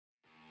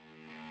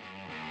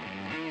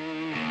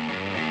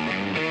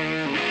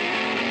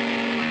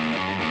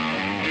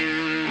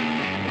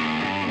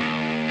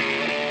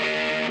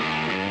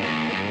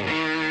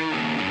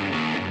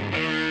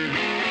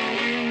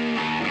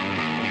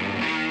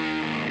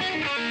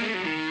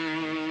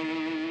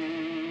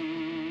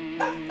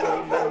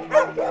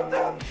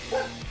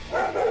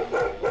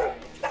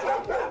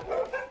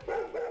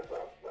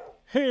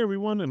Hey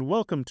everyone, and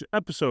welcome to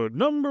episode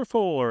number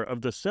 4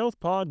 of the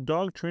Southpaw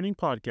Dog Training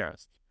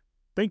Podcast.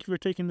 Thank you for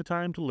taking the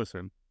time to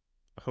listen.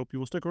 I hope you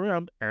will stick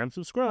around and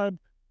subscribe,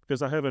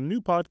 because I have a new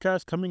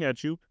podcast coming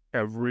at you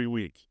every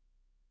week.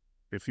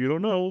 If you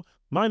don't know,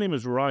 my name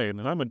is Ryan,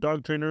 and I'm a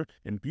dog trainer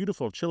in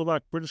beautiful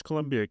Chilliwack, British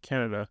Columbia,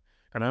 Canada,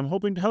 and I'm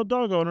hoping to help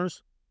dog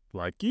owners,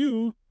 like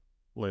you,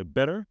 live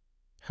better,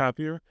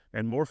 happier,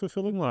 and more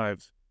fulfilling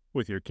lives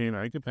with your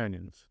canine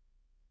companions.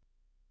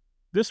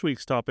 This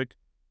week's topic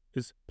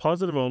is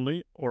positive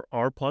only or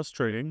R+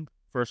 training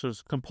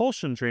versus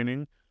compulsion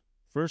training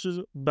versus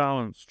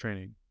balance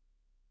training.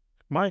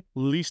 My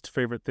least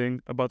favorite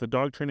thing about the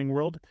dog training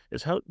world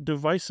is how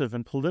divisive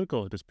and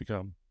political it has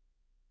become.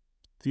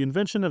 The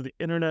invention of the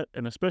internet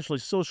and especially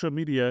social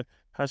media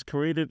has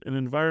created an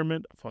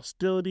environment of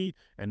hostility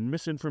and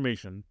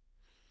misinformation.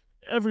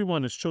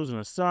 Everyone has chosen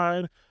a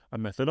side, a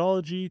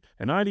methodology,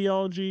 an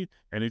ideology,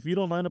 and if you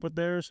don't line up with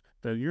theirs,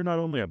 then you're not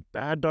only a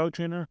bad dog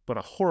trainer, but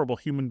a horrible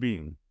human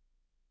being.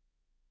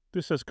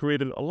 This has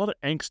created a lot of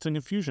angst and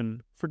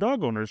confusion for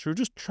dog owners who are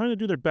just trying to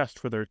do their best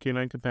for their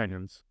canine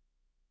companions.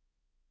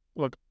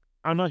 Look,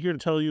 I'm not here to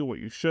tell you what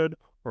you should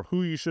or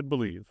who you should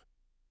believe.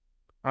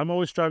 I'm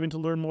always striving to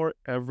learn more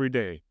every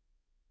day.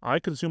 I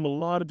consume a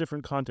lot of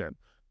different content,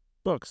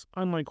 books,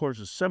 online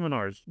courses,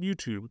 seminars,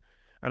 YouTube,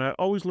 and I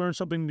always learn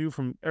something new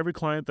from every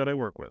client that I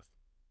work with.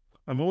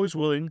 I'm always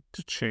willing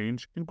to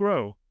change and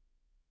grow.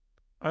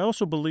 I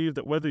also believe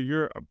that whether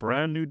you're a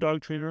brand new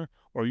dog trainer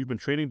or you've been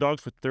training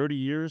dogs for 30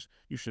 years,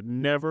 you should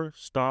never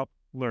stop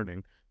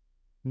learning.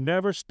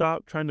 Never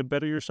stop trying to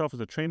better yourself as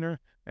a trainer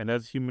and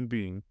as a human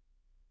being.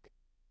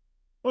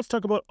 Let's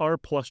talk about R+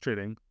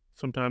 training,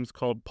 sometimes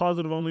called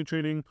positive-only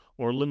training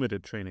or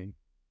limited training.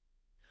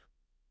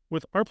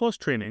 With R+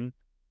 training,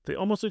 they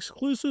almost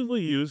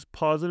exclusively use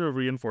positive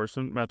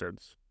reinforcement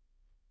methods.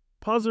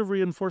 Positive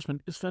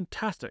reinforcement is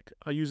fantastic.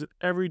 I use it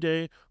every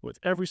day with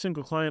every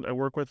single client I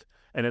work with,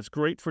 and it's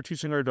great for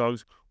teaching our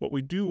dogs what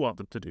we do want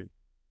them to do.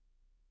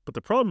 But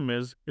the problem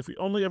is, if we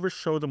only ever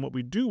show them what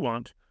we do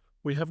want,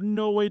 we have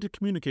no way to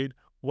communicate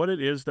what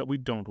it is that we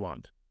don't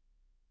want.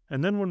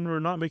 And then when we're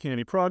not making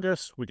any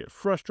progress, we get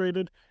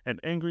frustrated and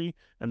angry,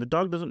 and the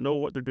dog doesn't know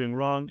what they're doing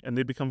wrong, and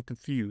they become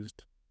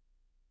confused.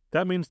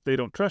 That means they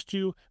don't trust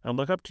you and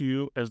look up to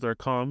you as their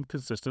calm,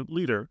 consistent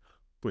leader,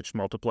 which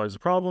multiplies the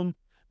problem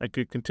and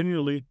could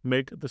continually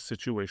make the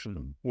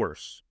situation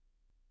worse.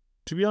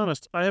 To be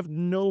honest, I have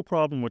no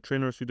problem with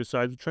trainers who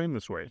decide to train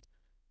this way.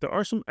 There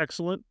are some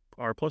excellent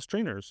R+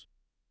 trainers.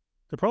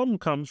 The problem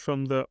comes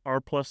from the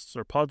R+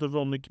 or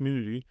positive-only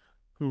community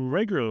who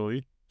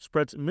regularly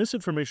spreads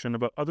misinformation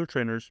about other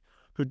trainers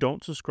who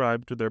don't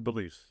subscribe to their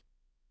beliefs.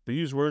 They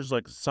use words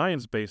like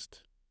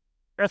science-based,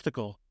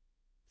 ethical,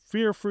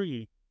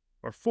 fear-free,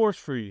 or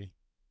force-free.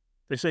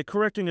 They say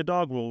correcting a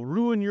dog will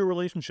ruin your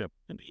relationship,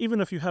 and even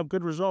if you have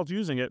good results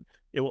using it,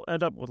 it will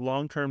end up with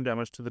long-term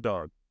damage to the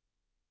dog.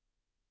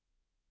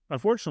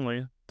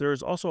 Unfortunately, there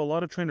is also a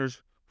lot of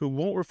trainers who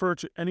won't refer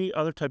to any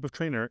other type of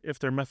trainer if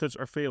their methods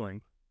are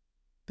failing.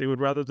 They would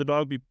rather the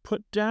dog be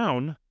put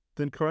down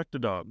than correct the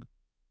dog.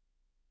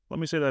 Let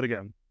me say that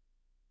again.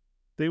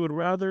 They would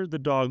rather the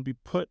dog be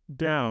put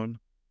down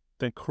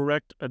than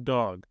correct a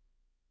dog.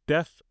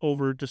 Death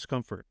over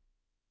discomfort.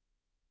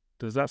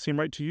 Does that seem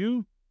right to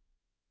you?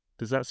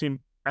 Does that seem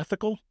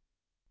ethical?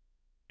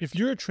 If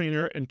you're a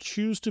trainer and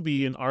choose to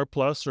be an R+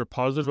 or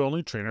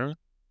positive-only trainer,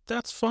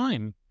 that's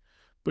fine.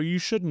 But you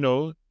should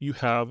know you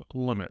have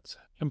limits.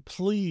 And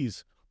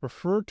please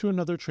refer to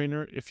another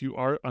trainer if you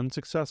are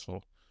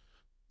unsuccessful.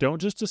 Don't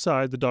just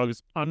decide the dog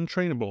is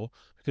untrainable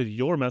because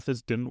your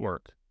methods didn't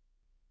work.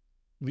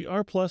 The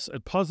R+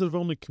 and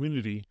positive-only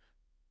community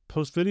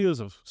post videos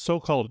of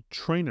so-called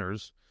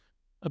trainers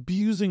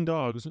abusing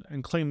dogs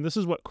and claim this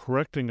is what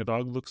correcting a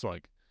dog looks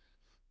like.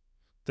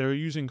 They're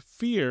using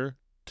fear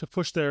to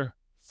push their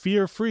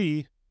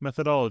fear-free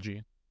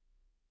methodology.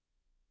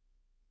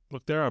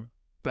 Look, there are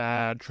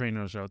bad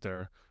trainers out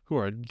there who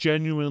are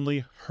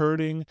genuinely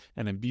hurting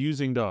and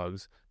abusing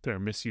dogs. They're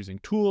misusing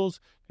tools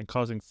and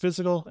causing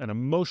physical and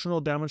emotional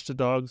damage to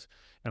dogs,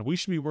 and we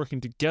should be working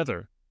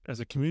together as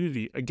a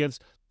community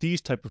against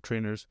these type of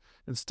trainers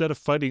instead of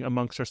fighting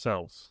amongst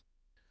ourselves.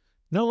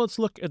 Now let's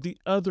look at the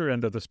other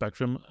end of the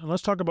spectrum, and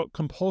let's talk about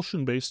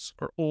compulsion-based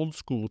or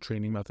old-school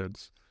training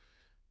methods.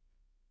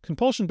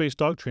 Compulsion-based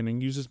dog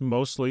training uses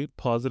mostly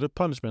positive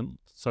punishment,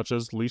 such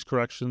as leash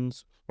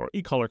corrections or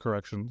e-collar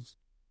corrections.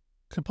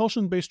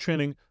 Compulsion-based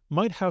training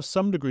might have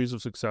some degrees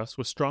of success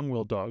with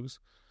strong-willed dogs,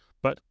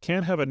 but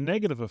can have a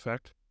negative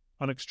effect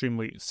on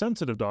extremely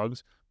sensitive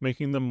dogs,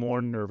 making them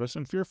more nervous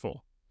and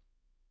fearful.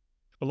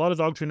 A lot of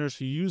dog trainers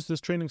who use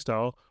this training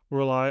style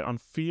rely on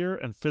fear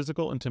and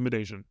physical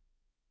intimidation.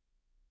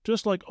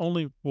 Just like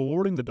only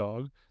rewarding the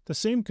dog, the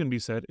same can be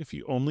said if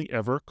you only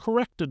ever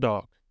correct a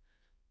dog.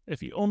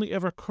 If you only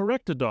ever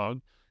correct a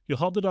dog, you'll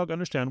help the dog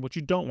understand what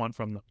you don't want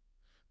from them,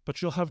 but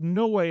you'll have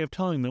no way of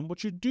telling them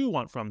what you do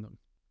want from them.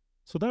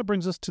 So that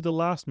brings us to the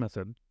last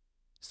method.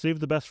 Save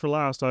the best for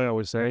last, I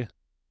always say.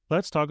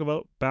 Let's talk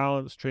about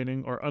balanced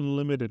training or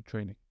unlimited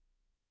training.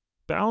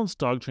 Balanced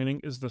dog training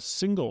is the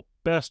single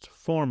best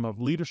form of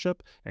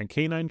leadership and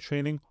canine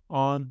training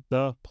on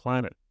the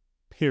planet.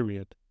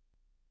 Period.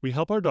 We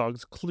help our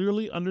dogs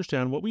clearly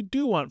understand what we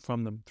do want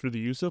from them through the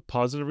use of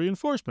positive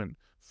reinforcement,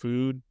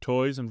 food,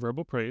 toys, and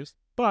verbal praise,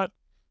 but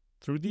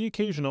through the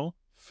occasional,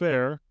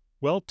 fair,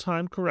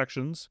 well-timed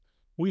corrections,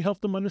 we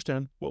help them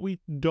understand what we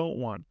don't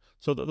want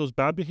so that those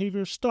bad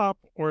behaviors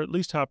stop or at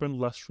least happen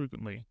less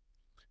frequently.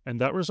 And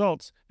that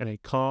results in a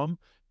calm,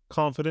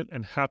 confident,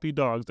 and happy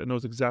dog that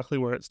knows exactly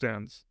where it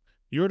stands.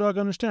 Your dog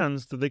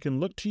understands that they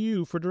can look to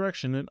you for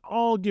direction in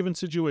all given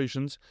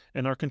situations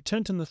and are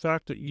content in the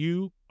fact that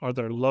you are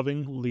their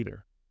loving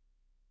leader.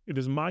 It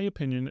is my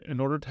opinion,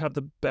 in order to have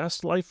the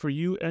best life for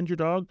you and your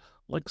dog,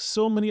 like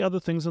so many other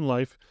things in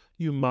life,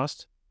 you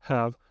must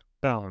have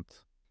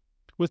balance.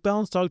 With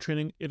balanced dog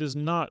training, it is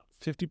not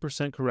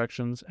 50%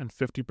 corrections and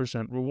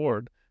 50%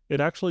 reward. It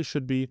actually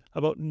should be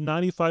about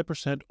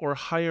 95% or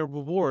higher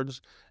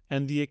rewards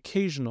and the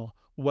occasional,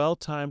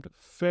 well-timed,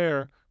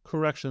 fair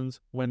corrections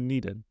when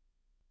needed.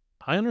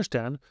 I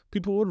understand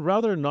people would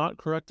rather not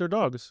correct their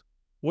dogs.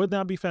 Wouldn't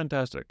that be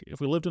fantastic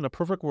if we lived in a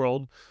perfect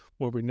world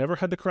where we never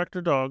had to correct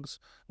our dogs,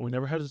 we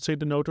never had to say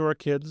no to our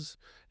kids,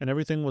 and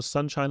everything was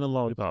sunshine and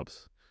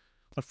lollipops?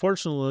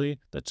 Unfortunately,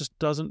 that just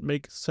doesn't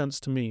make sense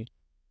to me.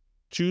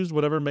 Choose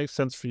whatever makes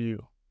sense for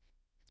you.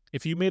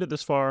 If you made it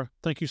this far,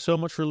 thank you so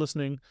much for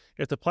listening.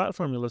 If the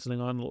platform you're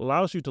listening on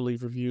allows you to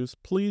leave reviews,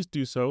 please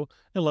do so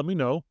and let me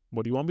know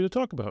what do you want me to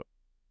talk about.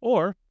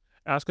 Or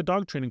ask a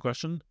dog training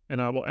question and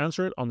I will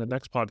answer it on the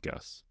next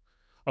podcast.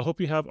 I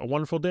hope you have a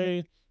wonderful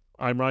day.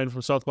 I'm Ryan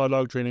from Southpaw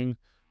Dog Training.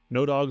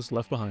 No dogs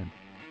left behind.